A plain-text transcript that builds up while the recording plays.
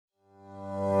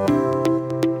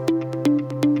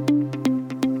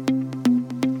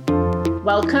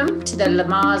Welcome to the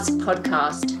Lamaze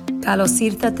Podcast. Καλώς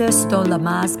ήρθατε στο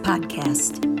Lamaze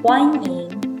Podcast. 欢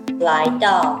迎来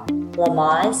到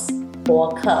Lamaze 播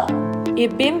客 E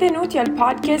benvenuti al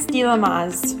podcast di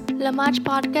Lamaze. Lamaze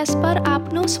Podcast પર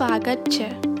આપનું સ્વાગત છે.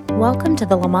 Welcome to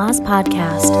the Lamaze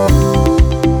Podcast.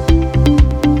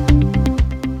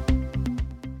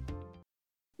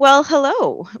 Well,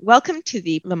 hello. Welcome to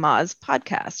the Lamaze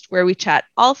Podcast, where we chat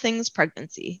all things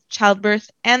pregnancy, childbirth,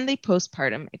 and the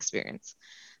postpartum experience.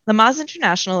 Lamaze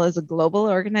International is a global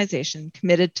organization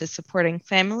committed to supporting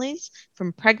families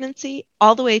from pregnancy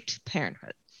all the way to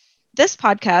parenthood. This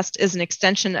podcast is an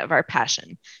extension of our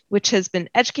passion, which has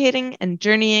been educating and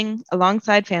journeying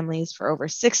alongside families for over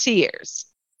 60 years.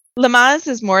 Lamaze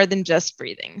is more than just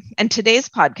breathing, and today's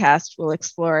podcast will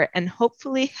explore and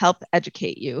hopefully help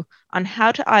educate you on how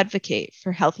to advocate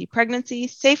for healthy pregnancy,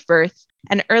 safe birth,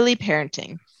 and early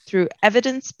parenting through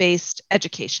evidence-based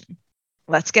education.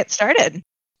 Let's get started.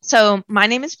 So my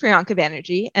name is Priyanka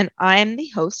Banerjee, and I am the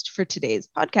host for today's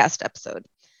podcast episode.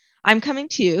 I'm coming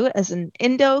to you as an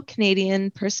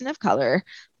Indo-Canadian person of color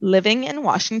living in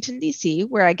Washington, D.C.,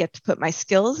 where I get to put my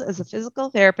skills as a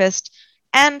physical therapist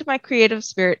and my creative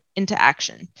spirit into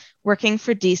action, working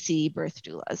for DC Birth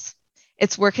Doulas.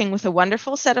 It's working with a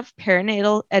wonderful set of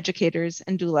perinatal educators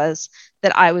and doulas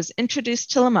that I was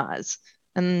introduced to Lamaze,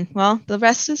 and well, the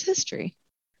rest is history.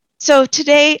 So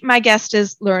today, my guest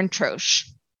is Lauren Trosch,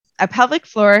 a pelvic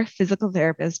floor physical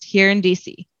therapist here in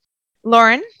DC.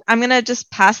 Lauren, I'm going to just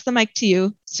pass the mic to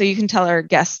you so you can tell our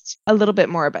guests a little bit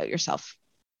more about yourself.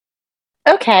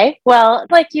 Okay, well,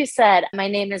 like you said, my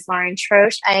name is Lauren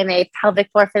Trosch. I am a pelvic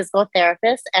floor physical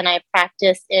therapist, and I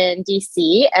practice in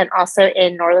DC and also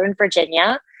in Northern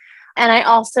Virginia. And I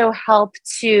also help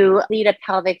to lead a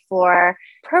pelvic floor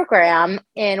program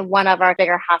in one of our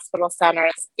bigger hospital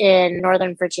centers in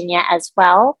Northern Virginia as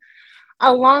well.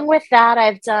 Along with that,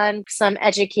 I've done some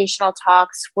educational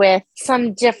talks with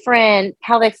some different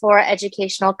pelvic floor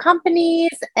educational companies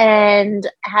and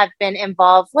have been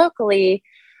involved locally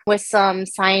with some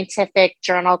scientific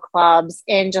journal clubs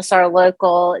in just our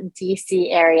local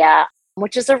DC area,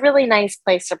 which is a really nice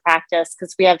place to practice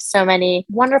because we have so many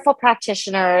wonderful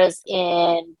practitioners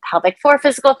in pelvic floor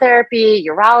physical therapy,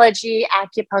 urology,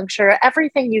 acupuncture,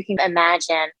 everything you can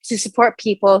imagine to support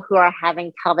people who are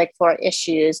having pelvic floor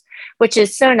issues, which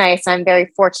is so nice. I'm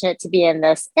very fortunate to be in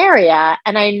this area,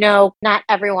 and I know not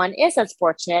everyone is as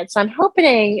fortunate. So I'm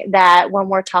hoping that when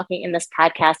we're talking in this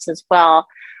podcast as well,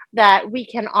 that we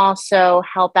can also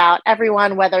help out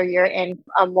everyone, whether you're in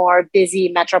a more busy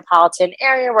metropolitan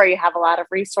area where you have a lot of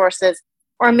resources,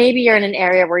 or maybe you're in an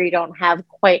area where you don't have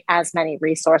quite as many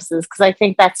resources, because I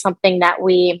think that's something that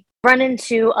we run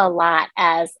into a lot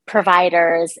as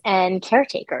providers and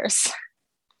caretakers.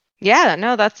 Yeah,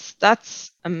 no,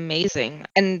 that's amazing.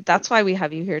 And that's why we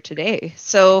have you here today.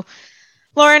 So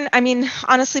Lauren, I mean,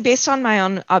 honestly, based on my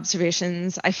own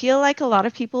observations, I feel like a lot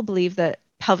of people believe that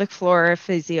pelvic floor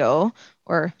physio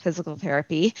or physical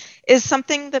therapy is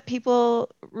something that people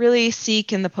really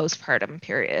seek in the postpartum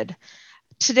period.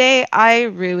 Today, I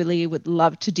really would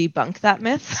love to debunk that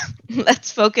myth.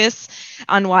 Let's focus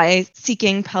on why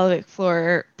seeking pelvic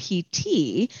floor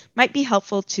PT might be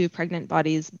helpful to pregnant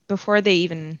bodies before they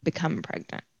even become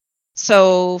pregnant.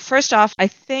 So first off, I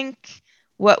think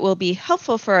what will be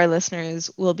helpful for our listeners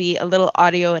will be a little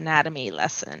audio anatomy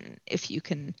lesson, if you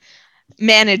can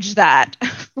manage that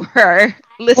for our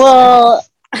listeners. Well,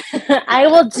 I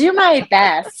will do my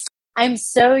best. I'm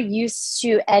so used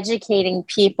to educating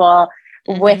people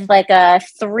with like a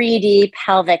 3D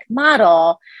pelvic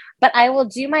model, but I will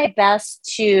do my best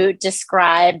to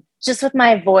describe just with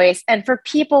my voice. And for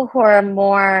people who are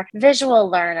more visual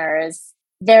learners,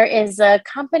 there is a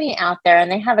company out there and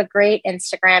they have a great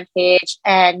Instagram page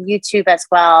and YouTube as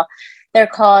well. They're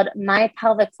called My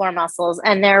Pelvic Floor Muscles,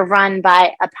 and they're run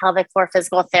by a pelvic floor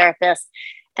physical therapist.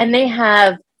 And they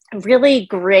have really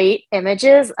great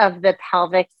images of the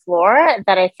pelvic floor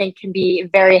that I think can be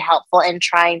very helpful in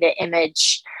trying to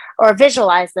image or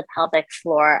visualize the pelvic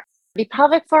floor. The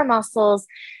pelvic floor muscles,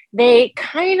 they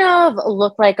kind of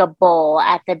look like a bowl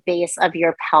at the base of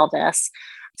your pelvis.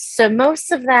 So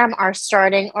most of them are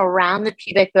starting around the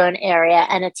pubic bone area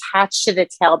and attached to the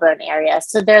tailbone area.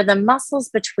 So they're the muscles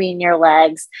between your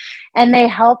legs, and they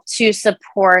help to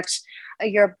support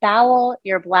your bowel,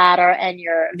 your bladder, and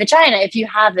your vagina if you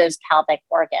have those pelvic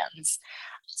organs.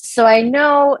 So I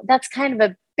know that's kind of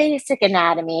a basic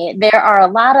anatomy. There are a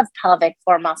lot of pelvic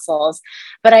floor muscles,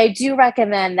 but I do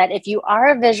recommend that if you are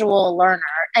a visual learner,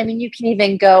 I mean, you can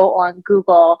even go on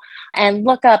Google and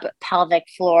look up pelvic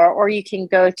floor, or you can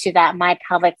go to that My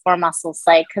Pelvic Floor Muscles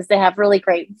site because they have really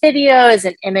great videos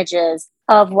and images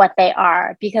of what they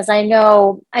are, because I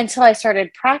know until I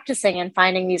started practicing and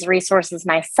finding these resources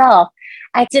myself,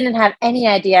 I didn't have any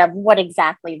idea of what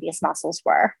exactly these muscles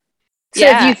were. So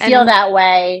if you feel that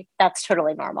way, that's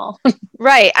totally normal.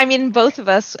 Right. I mean, both of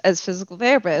us as physical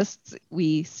therapists,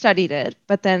 we studied it,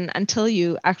 but then until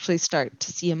you actually start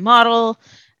to see a model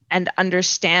and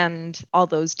understand all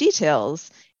those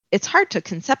details, it's hard to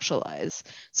conceptualize.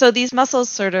 So these muscles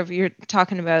sort of you're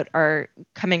talking about are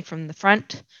coming from the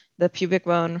front, the pubic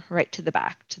bone, right to the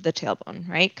back, to the tailbone,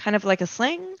 right? Kind of like a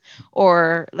sling,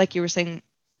 or like you were saying,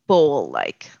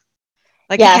 bowl-like.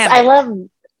 Like yes, a hammock.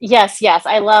 Yes,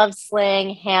 I love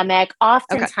sling, hammock.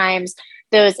 Oftentimes,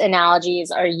 those analogies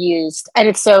are used, and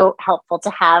it's so helpful to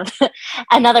have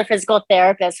another physical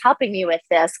therapist helping me with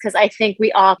this, because I think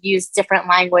we all use different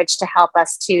language to help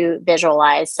us to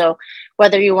visualize. So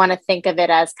whether you want to think of it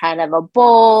as kind of a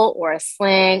bowl or a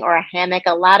sling or a hammock,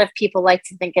 a lot of people like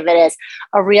to think of it as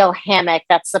a real hammock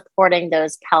that's supporting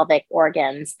those pelvic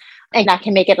organs. And that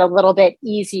can make it a little bit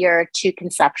easier to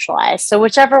conceptualize. So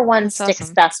whichever one sticks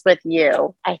best with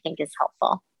you, I think is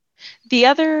helpful. The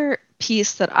other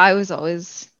piece that I was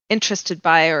always interested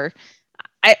by, or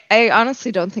I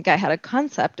honestly don't think I had a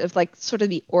concept of like sort of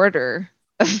the order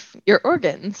of your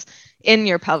organs in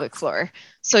your pelvic floor.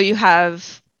 So you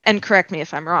have, and correct me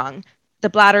if I'm wrong, the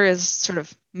bladder is sort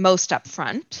of most up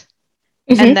front,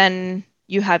 and then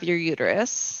you have your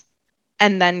uterus,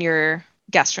 and then your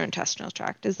gastrointestinal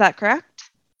tract. Is that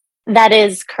correct? That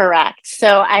is correct.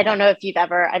 So I don't know if you've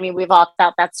ever, we've all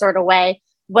felt that sort of way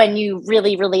when you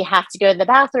really, really have to go to the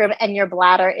bathroom and your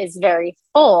bladder is very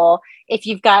full. If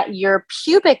you've got your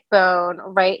pubic bone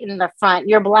right in the front,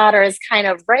 your bladder is kind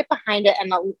of right behind it.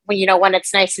 And when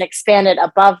it's nice and expanded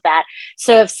above that.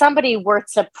 So if somebody were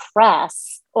to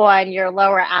press on your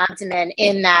lower abdomen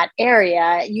in that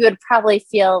area, you would probably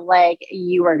feel like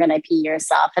you were going to pee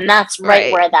yourself. And that's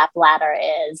right where that bladder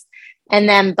is. And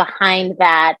then behind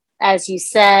that, as you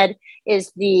said,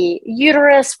 is the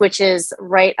uterus, which is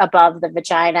right above the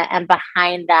vagina. And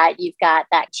behind that, you've got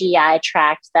that GI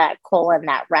tract, that colon,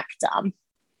 that rectum.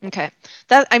 Okay.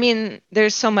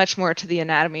 There's so much more to the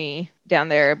anatomy down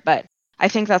there, but I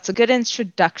think that's a good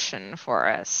introduction for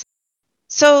us.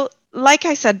 So, like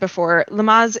I said before,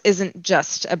 Lamaze isn't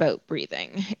just about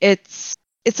breathing. It's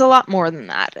a lot more than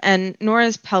that, and nor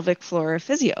is pelvic floor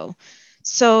physio.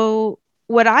 So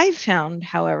what I've found,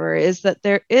 however, is that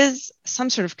there is some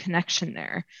sort of connection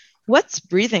there. What's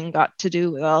breathing got to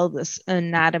do with all this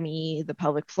anatomy, the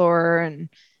pelvic floor,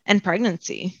 and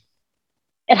pregnancy?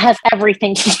 It has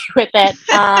everything to do with it.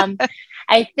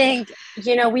 I think,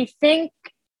 we think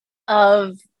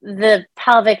of the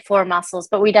pelvic floor muscles,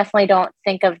 but we definitely don't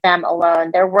think of them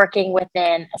alone. They're working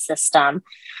within a system.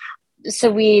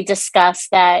 So we discussed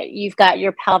that you've got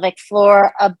your pelvic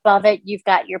floor. Above it, you've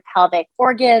got your pelvic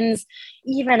organs.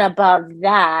 Even above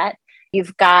that,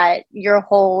 you've got your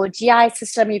whole GI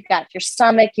system. You've got your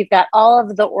stomach. You've got all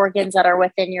of the organs that are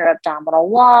within your abdominal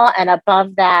wall. And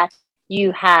above that,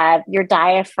 you have your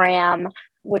diaphragm,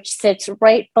 which sits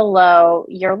right below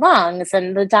your lungs.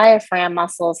 And the diaphragm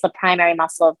muscle is the primary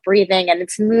muscle of breathing, and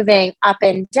it's moving up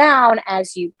and down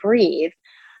as you breathe.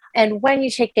 And when you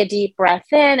take a deep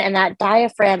breath in and that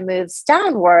diaphragm moves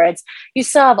downwards, you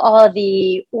still have all of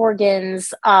the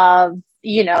organs of,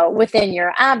 within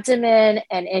your abdomen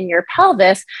and in your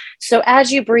pelvis. So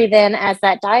as you breathe in, as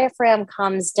that diaphragm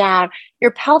comes down,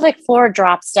 your pelvic floor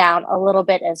drops down a little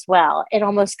bit as well. It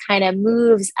almost kind of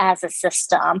moves as a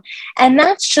system. And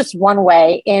that's just one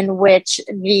way in which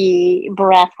the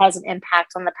breath has an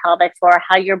impact on the pelvic floor.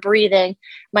 How you're breathing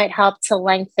might help to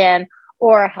lengthen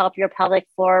or help your pelvic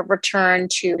floor return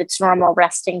to its normal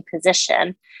resting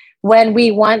position. When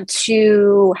we want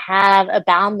to have a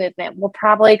bowel movement, we're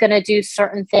probably going to do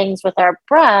certain things with our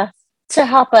breath to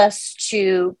help us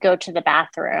to go to the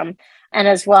bathroom. And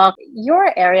as well,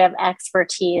 your area of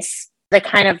expertise, the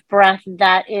kind of breath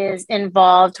that is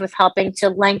involved with helping to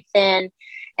lengthen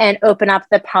and open up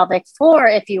the pelvic floor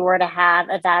if you were to have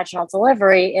a vaginal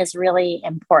delivery, is really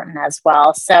important as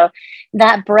well. So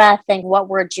that breath and what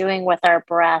we're doing with our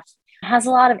breath has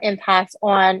a lot of impact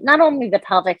on not only the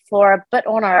pelvic floor, but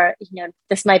on our,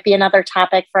 this might be another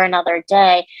topic for another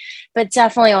day, but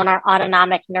definitely on our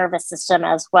autonomic nervous system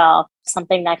as well.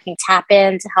 Something that can tap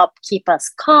in to help keep us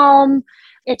calm.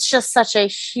 It's just such a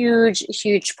huge,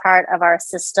 huge part of our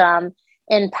system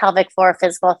in pelvic floor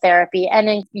physical therapy and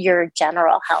in your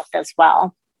general health as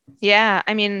well. Yeah.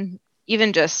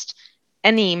 Even just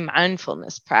any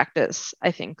mindfulness practice,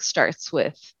 I think, starts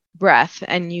with breath.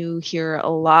 And you hear a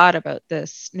lot about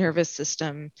this nervous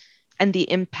system and the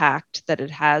impact that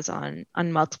it has on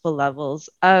multiple levels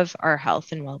of our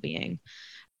health and well-being.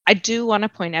 I do want to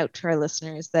point out to our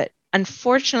listeners that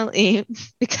unfortunately,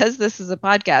 because this is a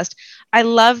podcast, I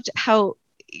loved how,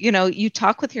 you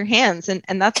talk with your hands,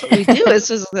 and that's what we do as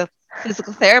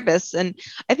physical therapists. And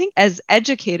I think as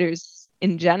educators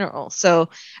in general. So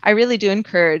I really do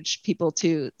encourage people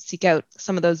to seek out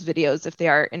some of those videos if they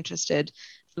are interested,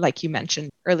 like you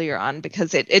mentioned earlier on,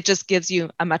 because it just gives you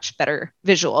a much better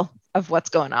visual of what's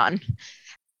going on.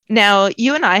 Now,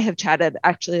 you and I have chatted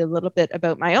actually a little bit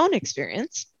about my own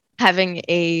experience having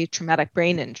a traumatic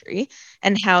brain injury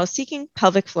and how seeking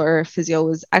pelvic floor physio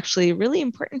was actually really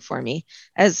important for me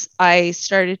as I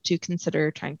started to consider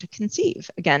trying to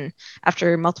conceive again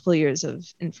after multiple years of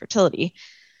infertility.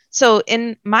 So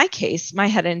in my case, my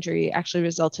head injury actually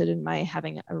resulted in my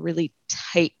having a really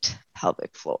tight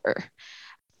pelvic floor.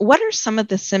 What are some of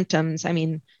the symptoms,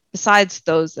 besides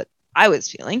those that I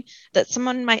was feeling, that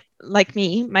someone like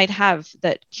me might have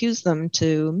that cues them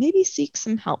to maybe seek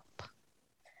some help?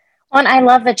 Well, and I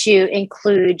love that you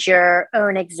include your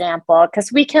own example, because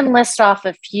we can list off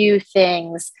a few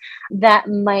things that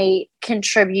might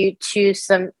contribute to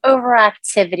some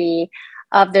overactivity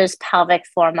of those pelvic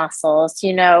floor muscles.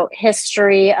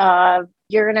 History of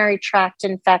urinary tract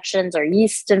infections or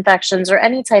yeast infections or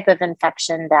any type of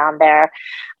infection down there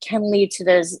can lead to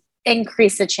those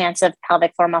increase the chance of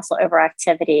pelvic floor muscle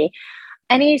overactivity.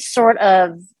 Any sort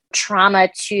of trauma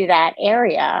to that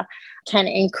area can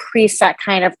increase that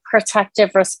kind of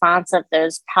protective response of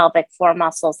those pelvic floor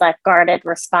muscles, that guarded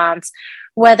response,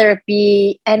 whether it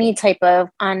be any type of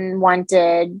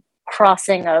unwanted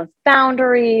crossing of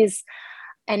boundaries,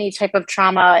 any type of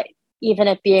trauma, even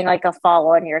it being like a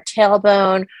fall on your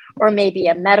tailbone, or maybe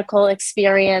a medical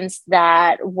experience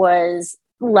that was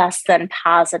less than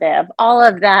positive. All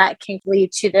of that can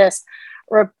lead to this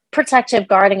protective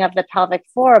guarding of the pelvic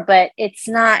floor, but it's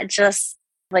not just,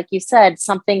 like you said,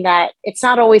 it's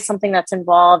not always something that's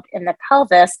involved in the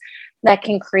pelvis that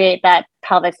can create that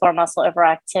pelvic floor muscle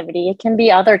overactivity. It can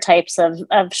be other types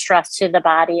of stress to the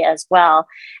body as well.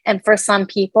 And for some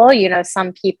people,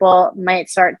 some people might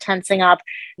start tensing up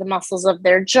the muscles of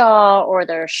their jaw or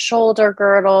their shoulder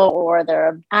girdle or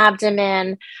their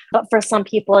abdomen. But for some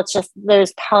people, it's just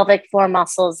those pelvic floor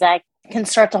muscles that can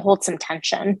start to hold some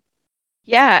tension.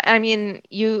 Yeah,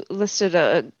 you listed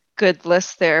a good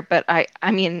list there, but I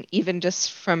even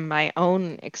just from my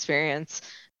own experience,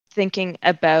 thinking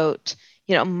about,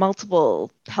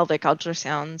 multiple pelvic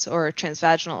ultrasounds or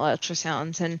transvaginal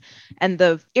ultrasounds and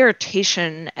the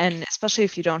irritation, and especially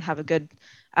if you don't have a good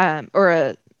or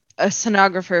a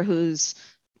sonographer who's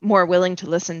more willing to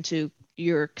listen to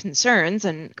your concerns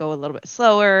and go a little bit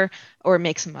slower or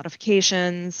make some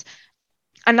modifications.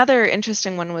 Another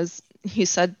interesting one was, you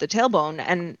said the tailbone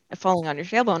and falling on your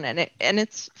tailbone. And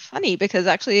it's funny because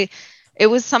actually it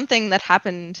was something that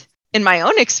happened in my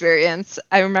own experience.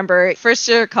 I remember first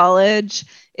year of college,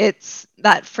 it's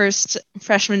that first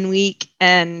freshman week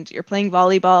and you're playing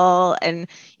volleyball and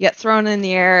you get thrown in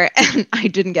the air, and I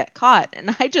didn't get caught.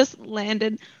 And I just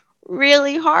landed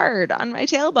really hard on my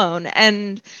tailbone.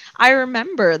 And I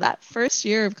remember that first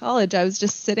year of college, I was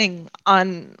just sitting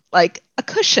on like a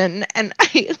cushion, and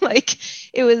it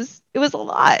was a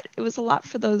lot. It was a lot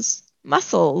for those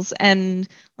muscles. And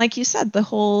like you said, the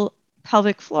whole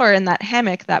pelvic floor and that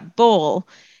hammock, that bowl,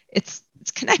 it's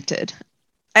connected.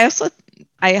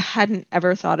 I hadn't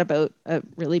ever thought about a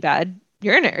really bad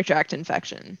urinary tract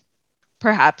infection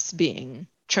perhaps being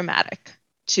traumatic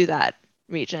to that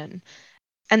region.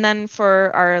 And then for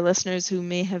our listeners who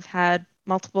may have had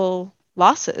multiple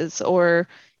losses or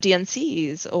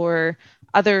DNCs or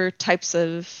other types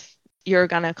of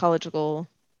urogynecological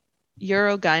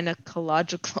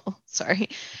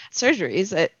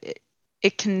surgeries,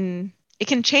 it can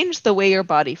change the way your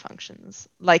body functions,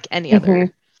 like any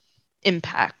other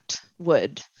impact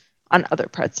would on other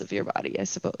parts of your body, I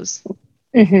suppose.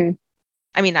 Mm-hmm.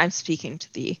 I'm speaking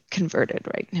to the converted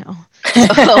right now.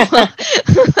 So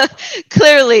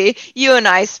clearly you and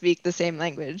I speak the same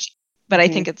language, but I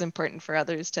think it's important for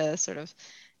others to sort of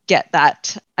get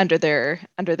that under their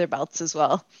belts as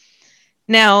well.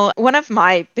 Now, one of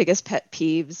my biggest pet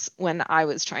peeves when I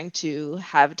was trying to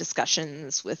have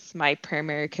discussions with my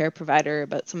primary care provider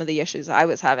about some of the issues I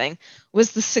was having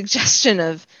was the suggestion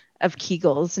of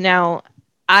Kegels. Now,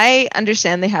 I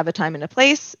understand they have a time and a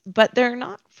place, but they're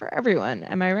not for everyone.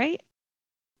 Am I right?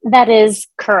 That is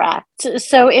correct.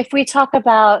 So if we talk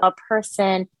about a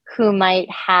person who might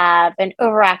have an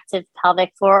overactive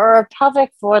pelvic floor or a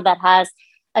pelvic floor that has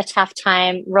a tough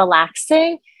time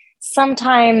relaxing,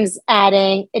 sometimes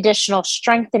adding additional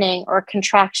strengthening or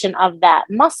contraction of that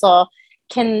muscle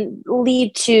can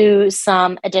lead to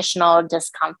some additional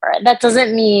discomfort. That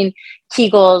doesn't mean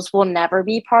Kegels will never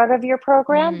be part of your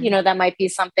program. That might be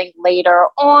something later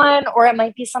on, or it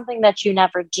might be something that you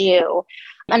never do.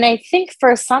 And I think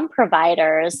for some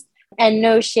providers, and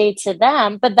no shade to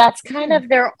them, but that's kind of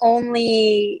their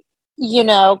only,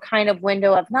 kind of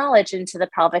window of knowledge into the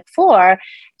pelvic floor.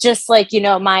 Just like,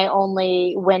 my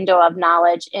only window of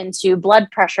knowledge into blood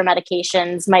pressure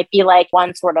medications might be like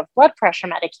one sort of blood pressure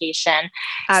medication.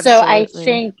 Absolutely. So I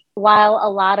think while a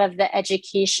lot of the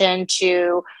education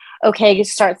to,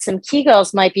 start some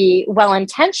Kegels might be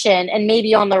well-intentioned and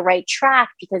maybe on the right track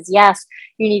because yes,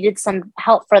 you needed some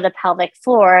help for the pelvic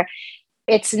floor,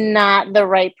 it's not the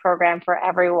right program for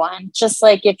everyone. Just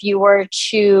like if you were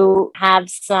to have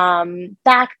some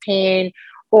back pain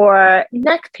or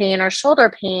neck pain or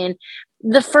shoulder pain,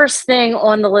 the first thing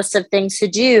on the list of things to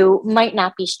do might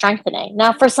not be strengthening.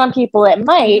 Now, for some people it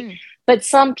might, but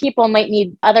some people might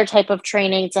need other type of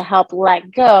training to help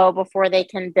let go before they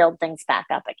can build things back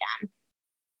up again.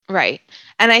 Right.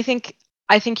 And I think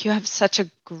you have such a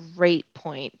great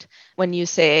point when you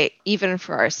say, even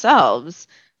for ourselves,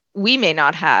 we may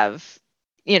not have,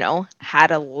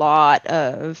 had a lot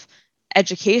of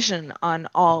education on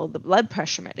all the blood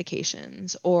pressure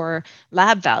medications or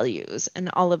lab values and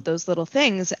all of those little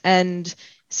things. And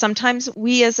sometimes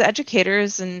we as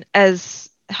educators and as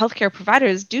healthcare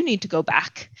providers do need to go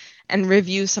back and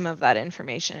review some of that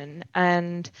information.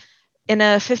 And in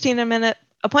a 15-minute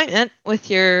appointment with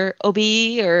your OB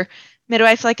or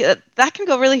midwife, like that can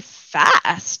go really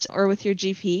fast, or with your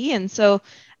GP. And so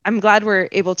I'm glad we're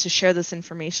able to share this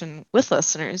information with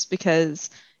listeners because,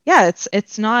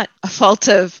 it's not a fault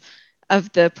of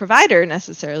the provider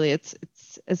necessarily. It's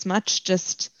as much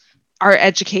just our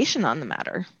education on the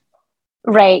matter.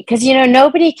 Right. Because,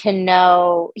 nobody can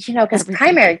know, because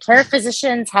primary care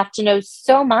physicians have to know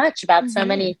so much about so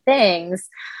many things.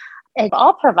 And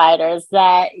all providers,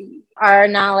 that our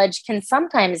knowledge can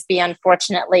sometimes be,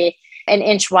 unfortunately, an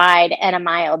inch wide and a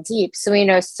mile deep. So we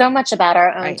know so much about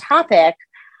our own topic.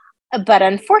 But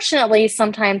unfortunately,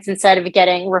 sometimes instead of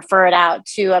getting referred out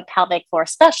to a pelvic floor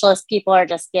specialist, people are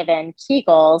just given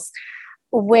Kegels,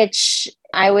 which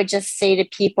I would just say to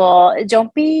people,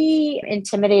 don't be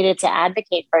intimidated to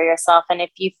advocate for yourself. And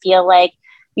if you feel like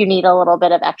you need a little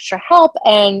bit of extra help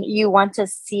and you want to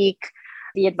seek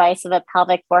the advice of a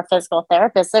pelvic floor physical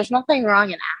therapist, there's nothing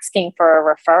wrong in asking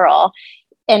for a referral.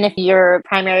 And if your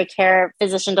primary care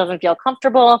physician doesn't feel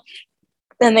comfortable,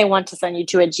 then they want to send you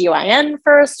to a GYN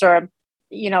first or, a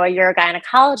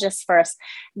urogynecologist first,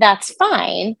 that's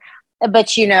fine.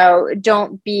 But,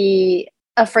 don't be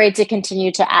afraid to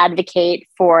continue to advocate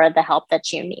for the help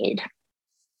that you need.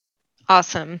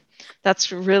 Awesome.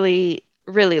 That's really,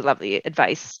 really lovely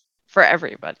advice for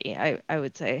everybody, I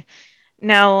would say.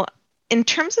 Now, in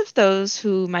terms of those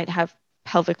who might have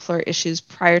pelvic floor issues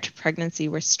prior to pregnancy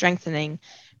where strengthening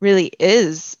really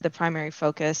is the primary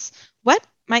focus, what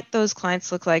might those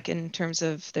clients look like in terms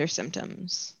of their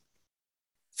symptoms?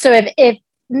 So if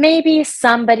maybe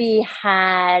somebody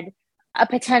had a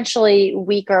potentially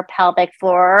weaker pelvic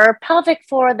floor or pelvic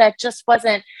floor that just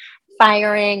wasn't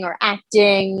firing or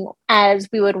acting as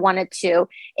we would want it to,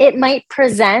 it might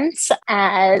present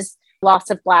as loss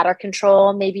of bladder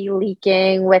control, maybe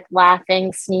leaking with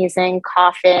laughing, sneezing,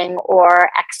 coughing, or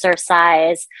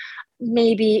exercise.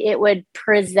 Maybe it would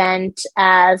present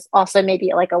as also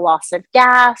maybe like a loss of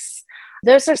gas.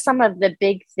 Those are some of the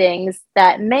big things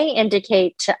that may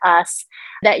indicate to us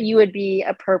that you would be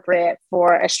appropriate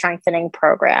for a strengthening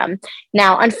program.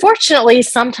 Now, unfortunately,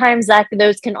 sometimes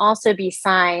those can also be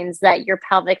signs that your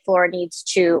pelvic floor needs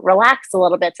to relax a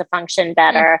little bit to function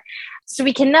better. So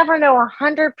we can never know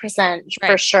 100%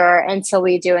 for sure until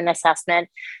we do an assessment.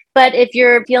 But if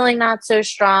you're feeling not so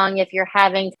strong, if you're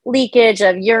having leakage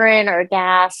of urine or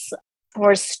gas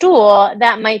or stool,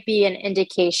 that might be an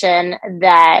indication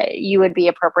that you would be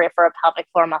appropriate for a pelvic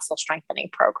floor muscle strengthening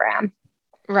program.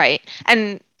 Right.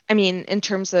 And I mean, in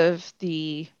terms of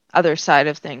the other side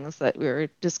of things that we were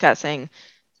discussing,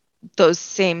 those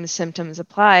same symptoms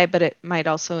apply, but it might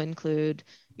also include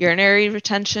urinary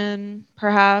retention,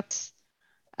 perhaps.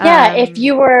 Yeah, if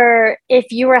you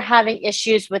were having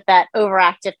issues with that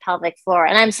overactive pelvic floor,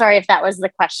 and I'm sorry if that was the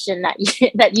question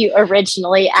that you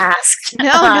originally asked.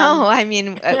 No, I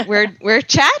mean we're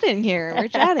chatting here. We're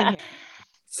chatting here.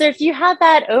 So if you have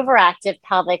that overactive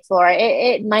pelvic floor,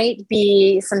 it might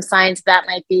be some signs that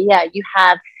might be, you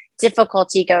have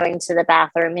difficulty going to the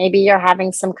bathroom. Maybe you're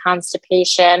having some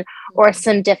constipation or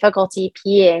some difficulty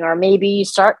peeing, or maybe you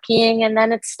start peeing and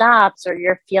then it stops, or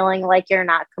you're feeling like you're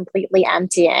not completely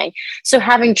emptying. So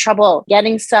having trouble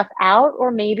getting stuff out,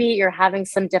 or maybe you're having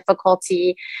some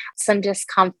difficulty, some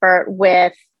discomfort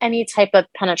with any type of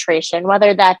penetration,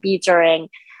 whether that be during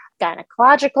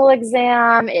gynecological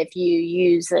exam, if you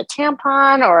use a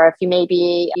tampon, or if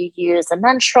you use a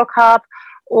menstrual cup,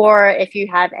 or if you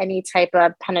have any type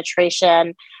of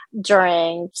penetration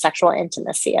during sexual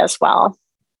intimacy as well.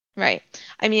 Right.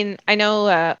 I mean, I know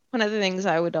one of the things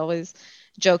I would always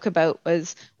joke about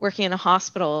was working in a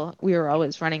hospital. We were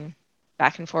always running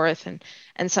back and forth,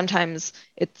 and sometimes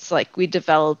it's like we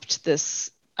developed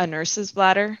a nurse's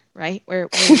bladder, right? Where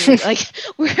you're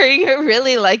where you're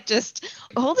really like just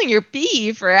holding your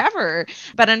pee forever.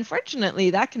 But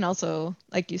unfortunately, that can also,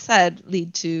 like you said,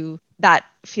 lead to that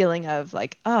feeling of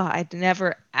like, oh, I'd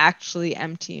never actually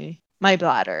empty my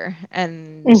bladder.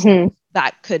 And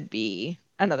that could be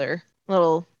another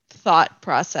little thought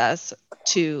process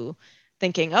to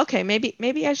thinking, okay,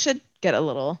 maybe I should get a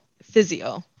little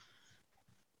physio.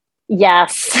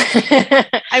 Yes.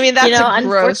 I mean,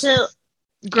 that's a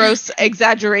gross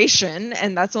exaggeration,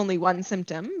 and that's only one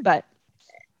symptom, but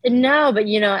no, but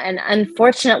and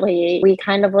unfortunately we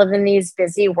kind of live in these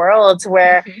busy worlds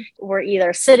where we're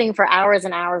either sitting for hours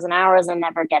and hours and hours and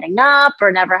never getting up,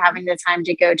 or never having the time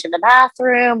to go to the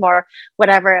bathroom, or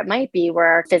whatever it might be,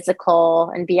 where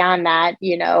physical and beyond that,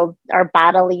 our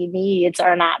bodily needs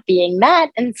are not being met.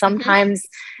 And sometimes,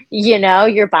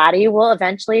 your body will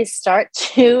eventually start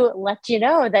to let you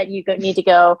know that you need to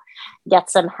go get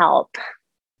some help.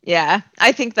 Yeah,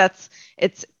 I think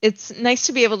it's nice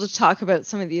to be able to talk about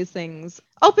some of these things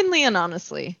openly and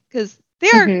honestly, because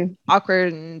they are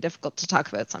awkward and difficult to talk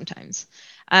about sometimes.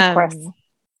 Of course.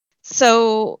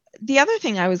 So the other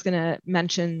thing I was going to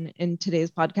mention in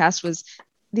today's podcast was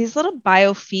these little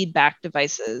biofeedback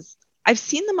devices. I've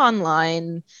seen them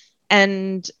online,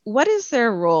 and what is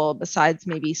their role besides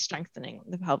maybe strengthening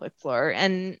the pelvic floor?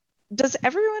 And does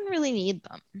everyone really need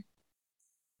them?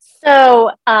 So,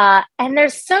 and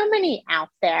there's so many out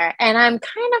there, and I'm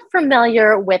kind of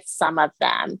familiar with some of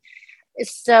them.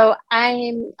 So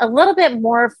I'm a little bit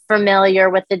more familiar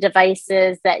with the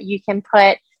devices that you can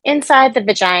put inside the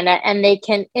vagina, and they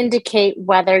can indicate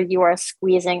whether you are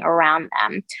squeezing around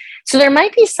them. So there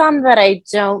might be some that I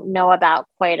don't know about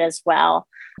quite as well,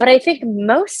 but I think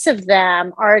most of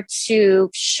them are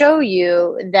to show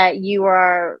you that you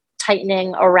are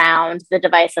tightening around the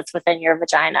device that's within your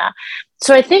vagina.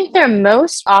 So I think they're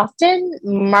most often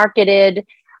marketed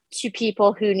to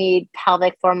people who need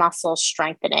pelvic floor muscle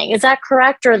strengthening. Is that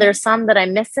correct? Or are there some that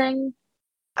I'm missing?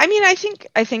 I mean, I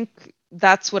think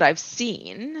that's what I've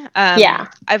seen.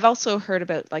 I've also heard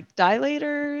about like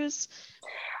dilators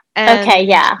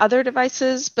and other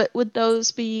devices, but would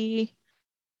those be?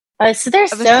 So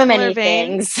there's so many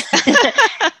things.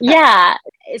 Yeah.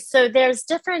 So there's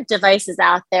different devices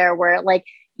out there where like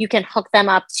you can hook them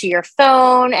up to your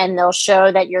phone, and they'll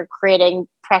show that you're creating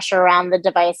pressure around the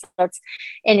device that's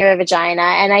in your vagina.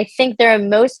 And I think they're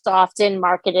most often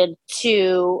marketed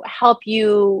to help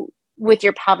you with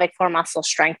your pelvic floor muscle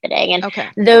strengthening. And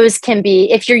those can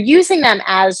be, if you're using them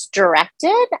as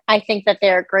directed, I think that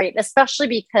they're great, especially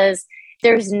because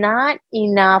there's not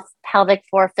enough pelvic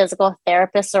floor physical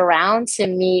therapists around to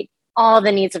meet all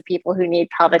the needs of people who need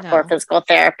pelvic floor physical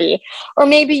therapy. Or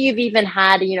maybe you've even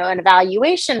had, an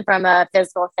evaluation from a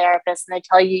physical therapist, and they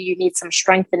tell you need some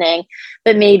strengthening,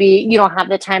 but maybe you don't have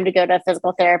the time to go to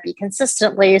physical therapy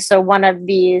consistently. So one of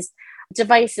these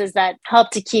devices that help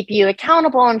to keep you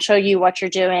accountable and show you what you're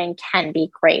doing can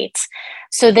be great.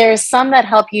 So there's some that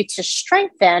help you to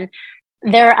strengthen.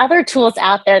 There are other tools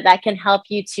out there that can help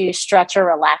you to stretch or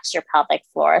relax your pelvic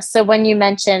floor. So when you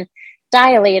mention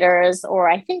dilators, or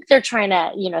I think they're trying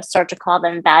to, start to call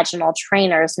them vaginal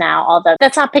trainers now, although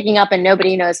that's not picking up and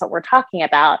nobody knows what we're talking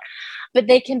about, but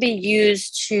they can be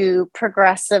used to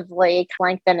progressively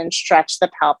lengthen and stretch the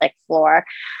pelvic floor.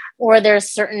 Or there's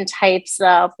certain types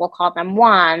of, we'll call them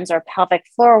wands or pelvic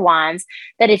floor wands,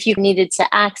 that if you needed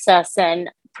to access and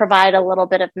provide a little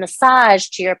bit of massage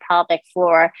to your pelvic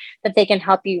floor, that they can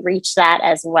help you reach that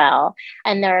as well.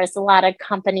 And there's a lot of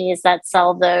companies that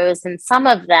sell those, and some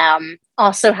of them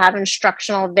also have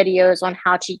instructional videos on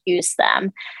how to use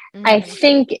them. I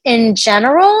think in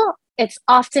general, it's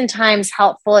oftentimes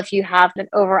helpful if you have an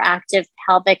overactive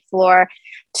pelvic floor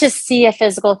to see a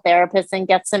physical therapist and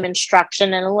get some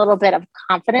instruction and a little bit of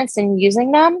confidence in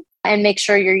using them, and make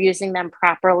sure you're using them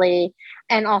properly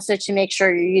and also to make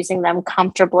sure you're using them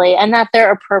comfortably and that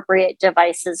they're appropriate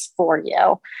devices for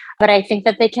you. But I think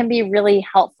that they can be really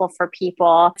helpful for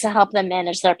people to help them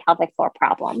manage their pelvic floor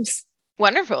problems.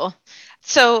 Wonderful.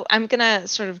 So I'm going to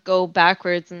sort of go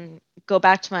backwards and go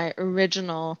back to my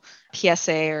original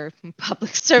PSA or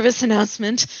public service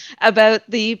announcement about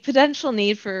the potential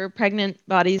need for pregnant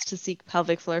bodies to seek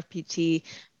pelvic floor PT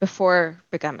before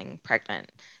becoming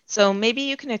pregnant. So maybe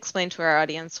you can explain to our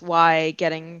audience why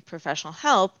getting professional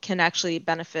help can actually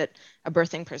benefit a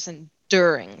birthing person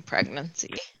during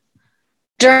pregnancy.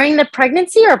 During the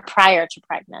pregnancy or prior to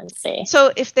pregnancy?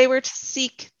 So if they were to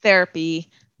seek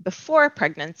therapy before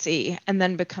pregnancy and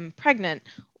then become pregnant,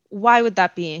 why would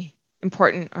that be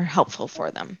important or helpful for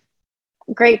them?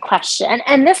 Great question.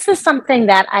 And this is something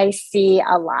that I see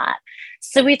a lot.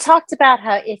 So we talked about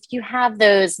how if you have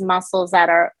those muscles that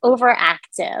are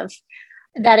overactive,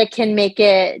 that it can make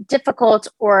it difficult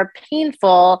or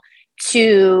painful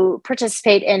to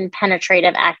participate in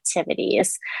penetrative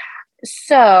activities.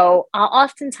 So I'll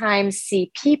oftentimes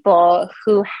see people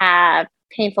who have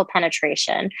painful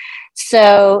penetration.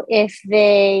 So if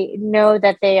they know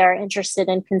that they are interested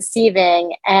in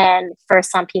conceiving, and for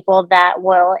some people that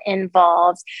will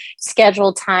involve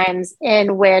scheduled times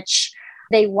in which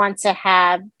they want to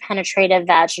have penetrative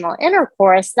vaginal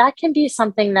intercourse, that can be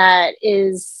something that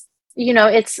is,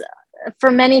 it's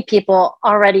for many people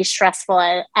already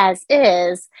stressful as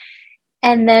is.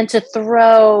 And then to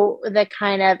throw the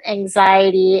kind of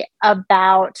anxiety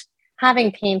about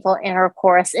having painful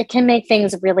intercourse, it can make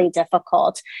things really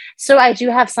difficult. So I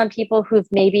do have some people who've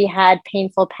maybe had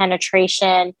painful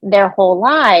penetration their whole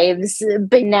lives,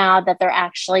 but now that they're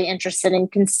actually interested in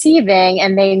conceiving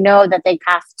and they know that they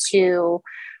have to,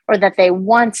 or that they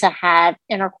want to have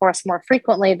intercourse more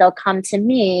frequently, they'll come to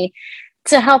me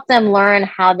to help them learn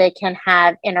how they can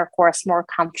have intercourse more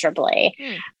comfortably.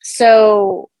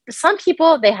 So some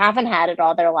people, they haven't had it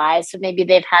all their lives. So maybe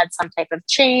they've had some type of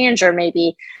change, or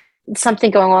maybe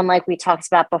something going on like we talked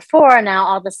about before. Now,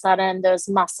 all of a sudden, those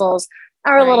muscles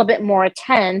are a little bit more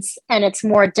tense and it's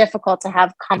more difficult to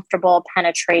have comfortable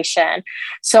penetration.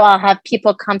 So I'll have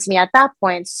people come to me at that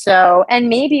point. So, and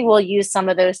maybe we'll use some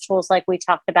of those tools like we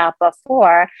talked about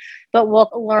before, but we'll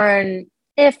learn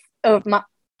if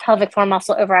pelvic floor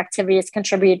muscle overactivity is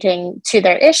contributing to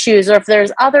their issues, or if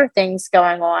there's other things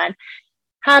going on,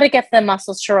 how to get the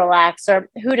muscles to relax, or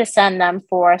who to send them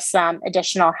for some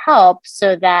additional help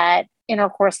so that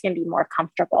intercourse can be more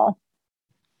comfortable.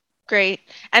 Great.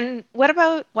 And what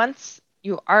about once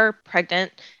you are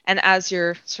pregnant and as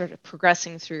you're sort of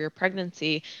progressing through your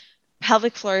pregnancy,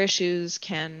 pelvic floor issues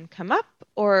can come up,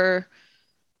 or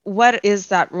what is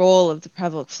that role of the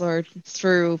pelvic floor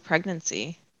through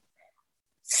pregnancy?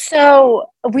 So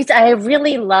I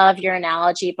really love your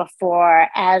analogy before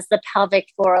as the pelvic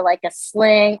floor, like a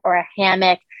sling or a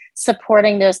hammock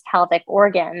supporting those pelvic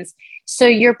organs. So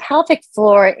your pelvic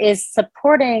floor is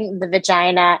supporting the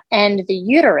vagina and the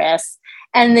uterus,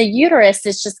 and the uterus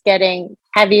is just getting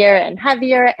heavier and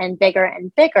heavier and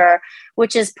bigger,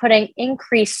 which is putting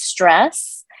increased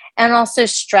stress and also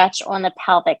stretch on the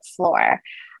pelvic floor.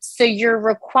 So you're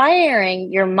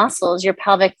requiring your muscles, your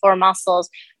pelvic floor muscles,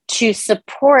 to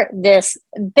support this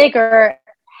bigger,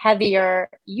 heavier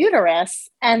uterus,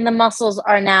 and the muscles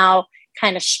are now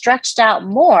kind of stretched out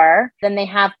more than they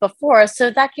have before.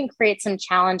 So that can create some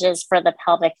challenges for the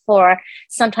pelvic floor,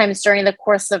 sometimes during the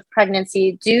course of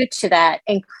pregnancy, due to that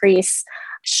increased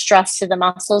stress to the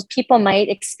muscles. People might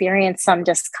experience some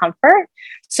discomfort.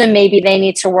 So maybe they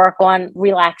need to work on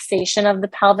relaxation of the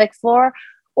pelvic floor,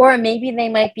 or maybe they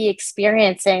might be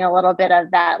experiencing a little bit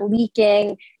of that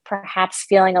leaking, perhaps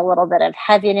feeling a little bit of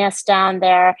heaviness down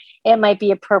there. It might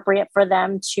be appropriate for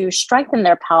them to strengthen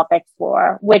their pelvic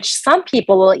floor, which some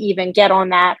people will even get on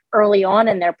that early on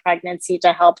in their pregnancy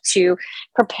to help to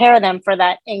prepare them for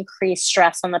that increased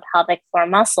stress on the pelvic floor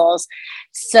muscles.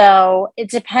 So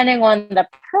depending on the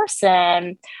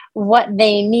person, what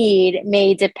they need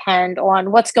may depend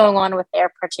on what's going on with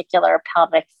their particular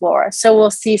pelvic floor. So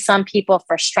we'll see some people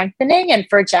for strengthening and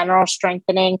for general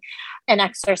strengthening and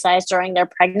exercise during their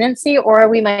pregnancy, or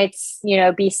we might,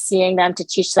 be seeing them to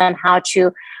teach them how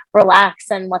to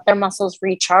relax and let their muscles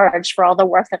recharge for all the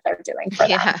work that they're doing for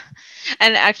them.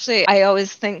 And actually, I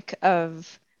always think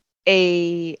of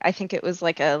I think it was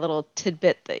like a little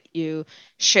tidbit that you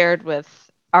shared with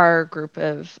our group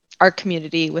of our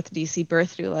community with DC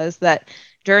Birth Doulas, that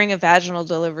during a vaginal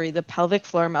delivery, the pelvic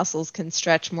floor muscles can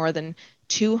stretch more than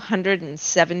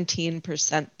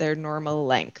 217% their normal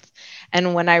length.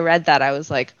 And when I read that, I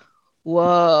was like,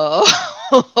 whoa.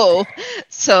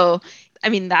 So, I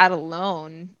mean, that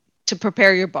alone, to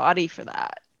prepare your body for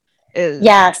that. is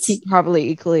Yes. probably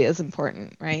equally as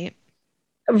important, right?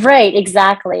 Right,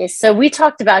 exactly. So we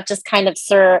talked about just kind of,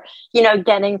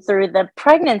 getting through the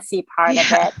pregnancy part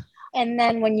of it. And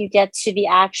then when you get to the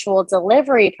actual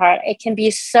delivery part, it can be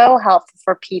so helpful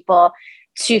for people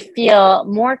to feel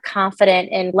more confident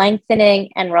in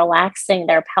lengthening and relaxing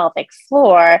their pelvic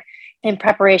floor in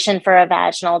preparation for a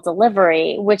vaginal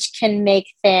delivery, which can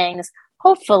make things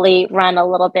hopefully run a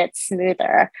little bit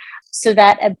smoother. So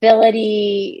that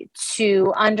ability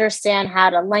to understand how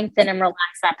to lengthen and relax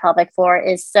that pelvic floor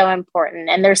is so important.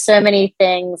 And there's so many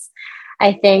things,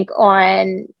 I think,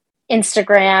 on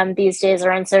Instagram these days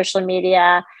or on social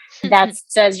media that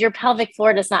says your pelvic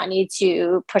floor does not need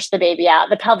to push the baby out.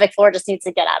 The pelvic floor just needs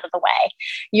to get out of the way.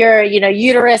 Your,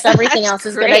 uterus, everything else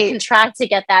is going to contract to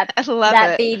get that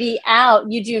baby out.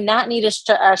 You do not need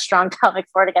a strong pelvic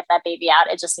floor to get that baby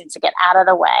out. It just needs to get out of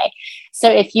the way.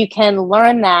 So if you can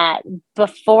learn that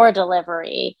before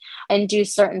delivery and do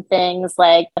certain things,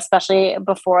 like especially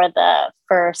before the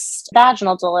first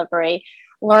vaginal delivery,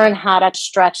 learn how to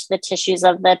stretch the tissues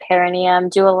of the perineum,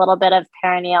 do a little bit of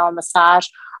perineal massage.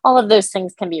 All of those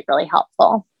things can be really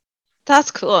helpful.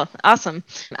 That's cool. Awesome.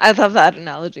 I love that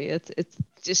analogy. It's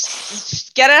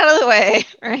just get out of the way,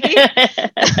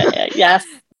 right? Yes.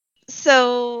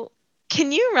 So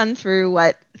can you run through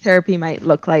what therapy might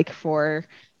look like for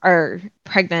our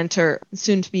pregnant or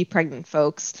soon to be pregnant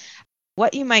folks?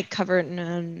 What you might cover in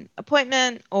an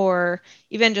appointment, or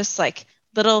even just like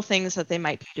little things that they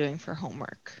might be doing for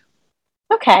homework?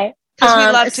 Okay. Because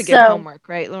we love to give homework,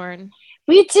 right, Lauren?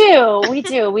 We do.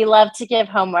 We love to give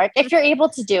homework if you're able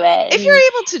to do it. If you're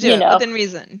able to do it within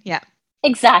reason. Yeah.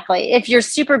 Exactly. If you're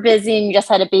super busy and you just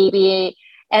had a baby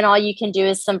and all you can do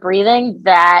is some breathing,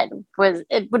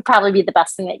 it would probably be the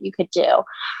best thing that you could do.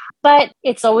 But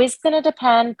it's always going to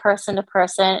depend person to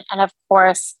person and, of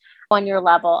course, on your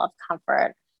level of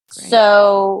comfort. Great.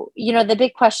 So, the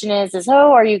big question is,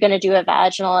 are you going to do a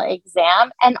vaginal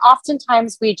exam? And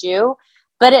oftentimes we do,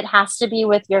 but it has to be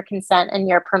with your consent and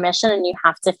your permission, and you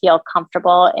have to feel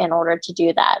comfortable in order to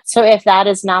do that. So if that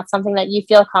is not something that you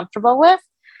feel comfortable with,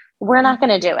 we're not going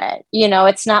to do it.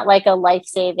 It's not like a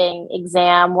life-saving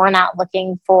exam. We're not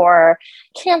looking for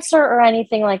cancer or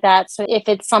anything like that. So if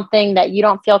it's something that you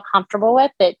don't feel comfortable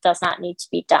with, it does not need to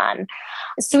be done.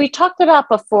 So we talked about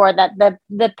before that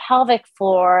the pelvic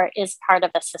floor is part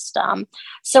of the system.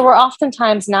 So we're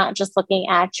oftentimes not just looking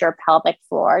at your pelvic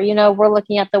floor. We're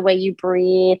looking at the way you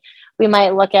breathe. We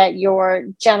might look at your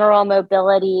general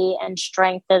mobility and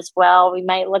strength as well. We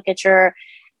might look at your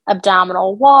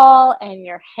abdominal wall and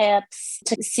your hips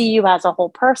to see you as a whole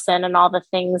person, and all the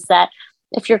things that,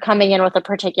 if you're coming in with a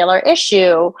particular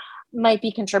issue, might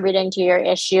be contributing to your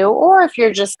issue, or if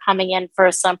you're just coming in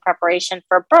for some preparation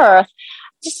for birth,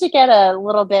 just to get a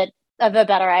little bit of a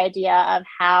better idea of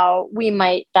how we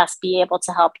might best be able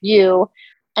to help you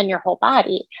and your whole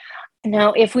body.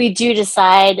 Now, if we do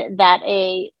decide that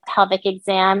a pelvic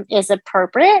exam is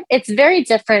appropriate, it's very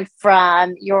different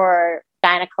from your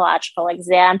gynecological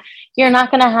exam. You're not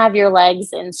going to have your legs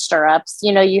in stirrups.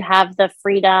 You have the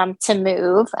freedom to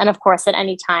move. And of course, at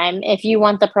any time, if you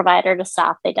want the provider to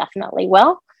stop, they definitely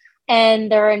will.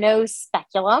 And there are no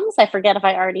speculums. I forget if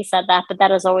I already said that, but that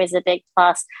is always a big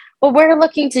plus. What we're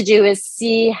looking to do is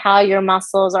see how your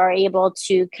muscles are able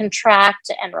to contract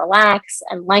and relax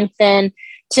and lengthen,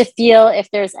 to feel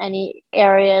if there's any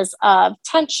areas of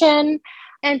tension,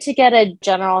 and to get a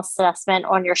general assessment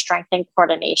on your strength and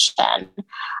coordination.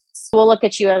 So we'll look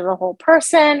at you as a whole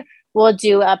person. We'll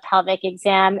do a pelvic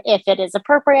exam if it is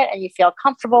appropriate and you feel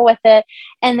comfortable with it.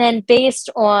 And then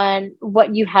based on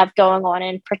what you have going on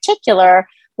in particular,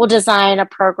 we'll design a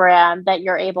program that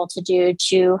you're able to do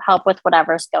to help with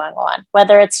whatever's going on,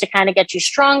 whether it's to kind of get you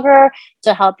stronger,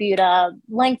 to help you to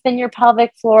lengthen your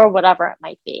pelvic floor, whatever it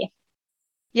might be.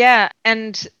 Yeah.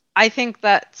 And I think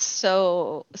that's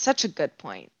such a good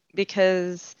point,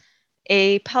 because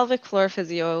a pelvic floor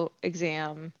physio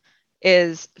exam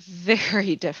is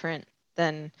very different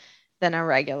than a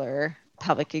regular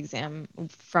pelvic exam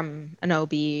from an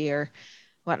OB or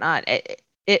whatnot.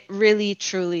 It really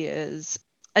truly is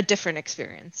a different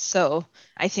experience. So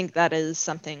I think that is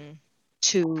something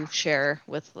to share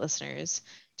with listeners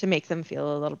to make them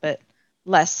feel a little bit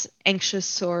less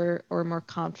anxious or more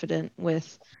confident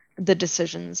with the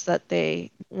decisions that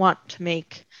they want to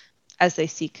make as they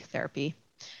seek therapy.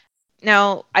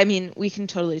 Now, we can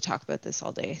totally talk about this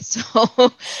all day. So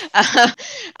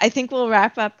I think we'll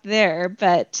wrap up there.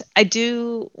 But I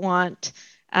do want,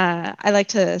 I like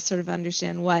to sort of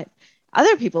understand what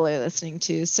other people are listening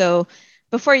to. So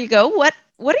before you go, what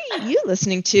are you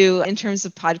listening to in terms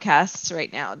of podcasts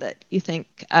right now that you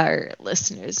think our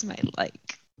listeners might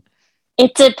like?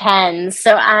 It depends.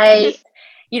 So I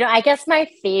guess my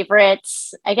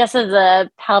favorites, I guess as a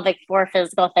pelvic floor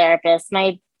physical therapist,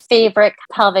 my favorite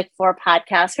pelvic floor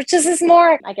podcast, which is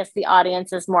more, I guess the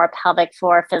audience is more pelvic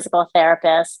floor physical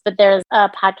therapists, but there's a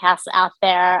podcast out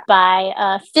there by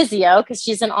a physio, because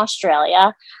she's in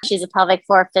Australia. She's a pelvic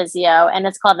floor physio, and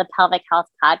it's called the Pelvic Health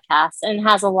Podcast, and it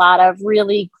has a lot of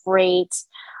really great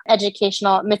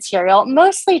educational material,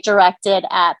 mostly directed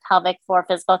at pelvic floor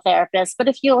physical therapists. But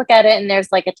if you look at it and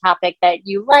there's like a topic that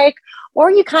you like, or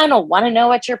you kind of want to know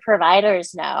what your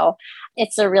providers know,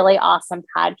 it's a really awesome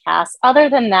podcast. Other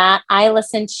than that, I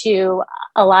listen to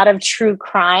a lot of true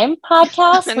crime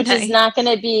podcasts, which is not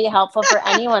going to be helpful for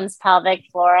anyone's pelvic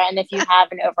floor. And if you have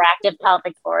an overactive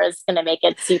pelvic floor, it's going to make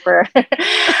it super,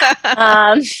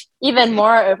 even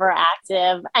more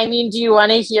overactive. I mean, do you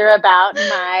want to hear about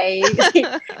my,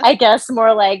 I guess,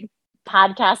 more like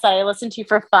podcasts that I listen to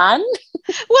for fun?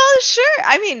 Well, sure.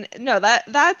 I mean, no,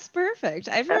 that's perfect.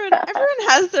 Everyone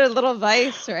has their little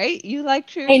vice, right? You like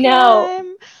true crime. I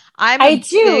know. I'm a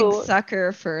big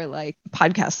sucker for like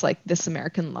podcasts like This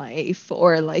American Life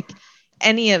or like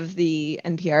any of the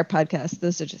NPR podcasts.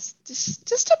 Those are just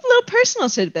a little personal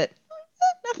tidbit.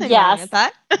 Nothing wrong with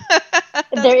that.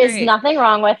 There is nothing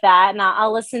wrong with that. And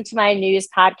I'll listen to my news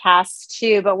podcasts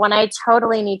too. But when I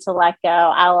totally need to let go,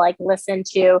 I'll like listen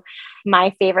to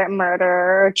my favorite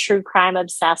murder or true crime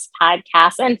obsessed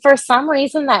podcast. And for some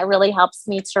reason that really helps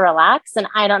me to relax. And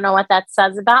I don't know what that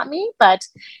says about me, but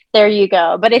there you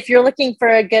go. But if you're looking for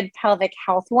a good pelvic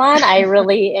health one, I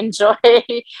really enjoy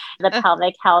the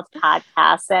Pelvic Health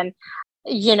Podcast. And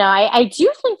I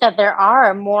do think that there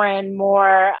are more and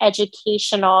more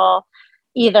educational,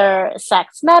 either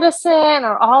sex medicine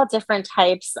or all different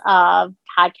types of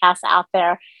podcasts out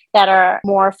there that are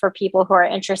more for people who are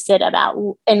interested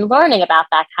in learning about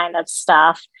that kind of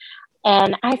stuff.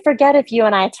 And I forget if you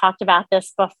and I talked about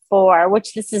this before,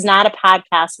 which this is not a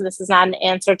podcast, so this is not an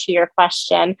answer to your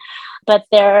question, but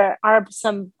there are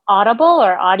some Audible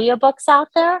or audiobooks out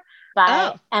there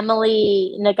by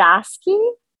Emily Nagoski,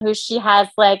 who she has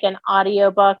like an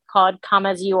audiobook called Come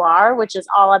As You Are, which is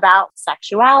all about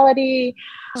sexuality.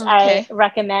 I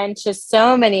recommend to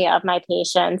so many of my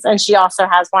patients. And she also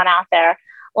has one out there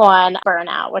on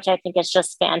burnout, which I think is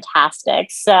just fantastic.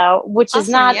 So, which is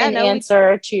not an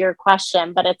answer to your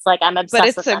question, but it's like I'm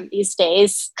obsessed with them these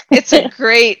days. It's a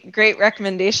great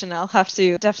recommendation. I'll have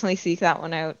to definitely seek that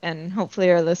one out, and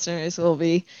hopefully our listeners will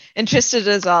be interested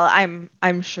as well.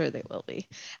 I'm sure they will be.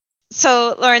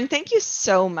 So, Lauren, thank you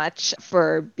so much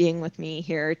for being with me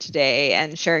here today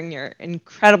and sharing your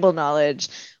incredible knowledge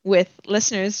with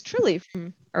listeners truly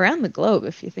from around the globe.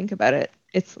 If you think about it,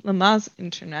 it's Lamaze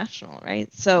International,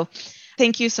 right? So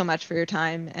thank you so much for your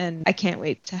time, and I can't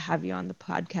wait to have you on the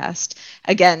podcast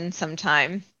again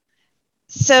sometime.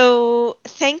 So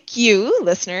thank you,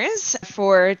 listeners,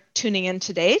 for tuning in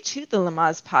today to the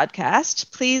Lamaze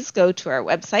Podcast. Please go to our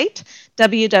website,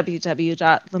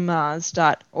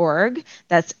 www.lamaze.org.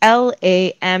 That's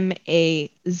Lamaze,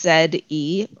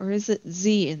 or is it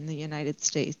Z in the United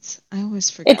States? I always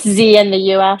forget. It's Z in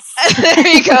the US. There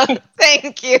you go.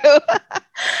 Thank you.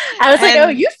 I was like, oh,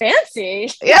 you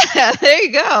fancy. Yeah, there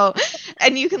you go.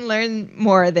 And you can learn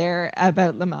more there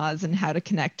about Lamaze and how to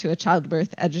connect to a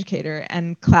childbirth educator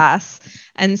and class,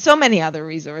 and so many other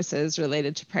resources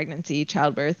related to pregnancy,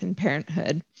 childbirth, and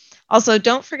parenthood. Also,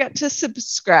 don't forget to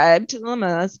subscribe to the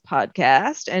Lamaze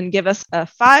Podcast and give us a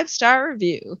 5-star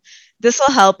review. This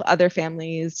will help other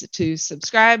families to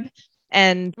subscribe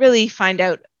and really find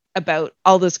out about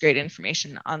all this great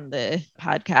information on the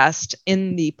podcast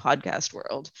in the podcast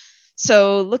world.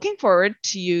 So looking forward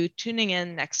to you tuning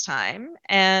in next time.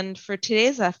 And for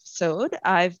today's episode,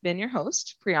 I've been your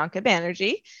host, Priyanka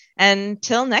Banerjee.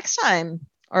 Until next time,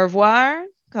 au revoir,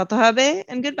 katahabe,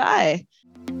 and goodbye.